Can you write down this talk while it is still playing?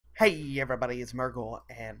Hey everybody, it's Murgle,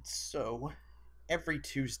 and so every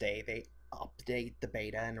Tuesday they update the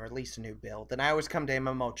beta and release a new build. And I always come to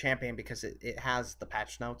MMO Champion because it has the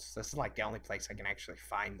patch notes. This is like the only place I can actually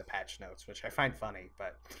find the patch notes, which I find funny,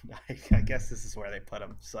 but I guess this is where they put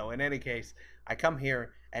them. So in any case, I come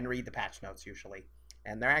here and read the patch notes usually,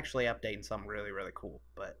 and they're actually updating something really, really cool.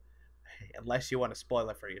 But unless you want to spoil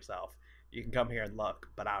it for yourself, you can come here and look,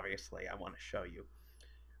 but obviously I want to show you.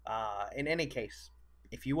 In any case,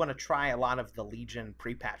 if you want to try a lot of the Legion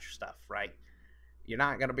pre-patch stuff, right? You're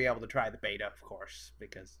not going to be able to try the beta, of course,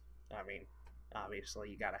 because, I mean, obviously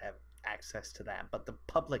you got to have access to that. But the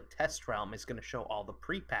public test realm is going to show all the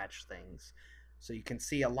pre-patch things. So you can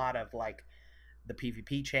see a lot of, like, the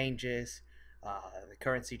PvP changes, the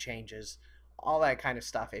currency changes, all that kind of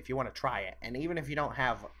stuff if you want to try it. And even if you don't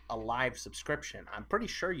have a live subscription, I'm pretty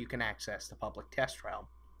sure you can access the public test realm.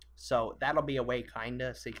 So that'll be a way,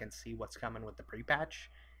 kinda, so you can see what's coming with the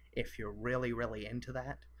pre-patch if you're really, really into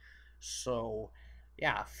that. So,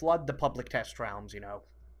 yeah, flood the public test realms,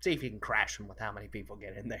 see if you can crash them with how many people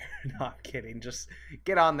get in there. No, I'm kidding. Just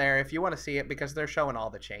get on there if you want to see it because they're showing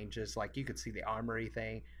all the changes. Like, you could see the armory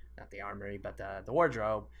thing, not the armory, but the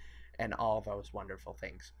wardrobe, and all those wonderful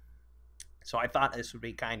things. So I thought this would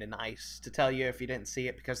be kind of nice to tell you if you didn't see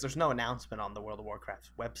it because there's no announcement on the World of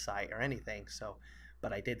Warcraft website or anything. So,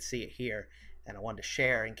 but I did see it here, and I wanted to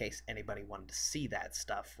share in case anybody wanted to see that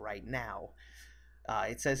stuff right now.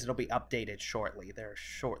 It says it'll be updated shortly. They're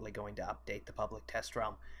shortly going to update the public test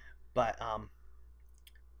realm. But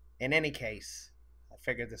in any case, I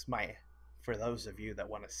figured this might, for those of you that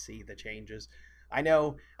want to see the changes. I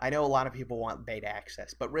know a lot of people want beta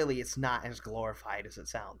access, but really it's not as glorified as it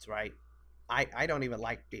sounds, right? I don't even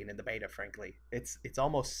like being in the beta, frankly. It's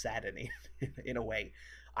almost saddening in a way.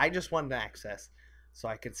 I just wanted access so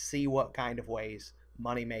I could see what kind of ways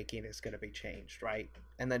money making is going to be changed, right?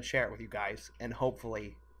 And then share it with you guys, and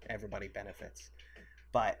hopefully everybody benefits.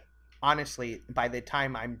 But honestly, by the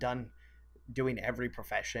time I'm done doing every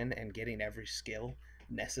profession and getting every skill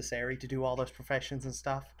necessary to do all those professions and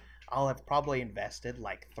stuff, I'll have probably invested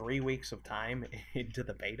like 3 weeks of time into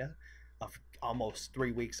the beta, of almost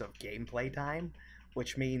 3 weeks of gameplay time,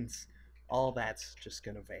 which means all that's just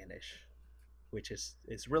gonna vanish, which is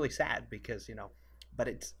really sad because but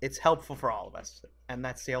it's helpful for all of us, and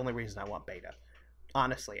that's the only reason I want beta.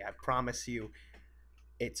 Honestly, I promise you,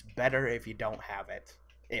 it's better if you don't have it.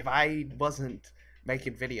 If I wasn't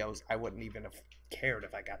making videos, I wouldn't even have cared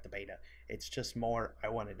if I got the beta. It's just more I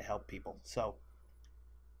wanted to help people. So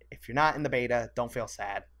if you're not in the beta, don't feel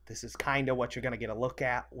sad. This is kind of what you're going to get a look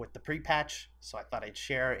at with the pre-patch. So I thought I'd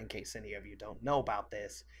share in case any of you don't know about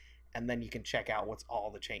this. And then you can check out what's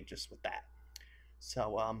all the changes with that.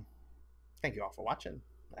 So thank you all for watching.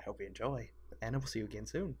 I hope you enjoy. And I will see you again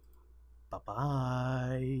soon.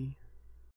 Bye-bye.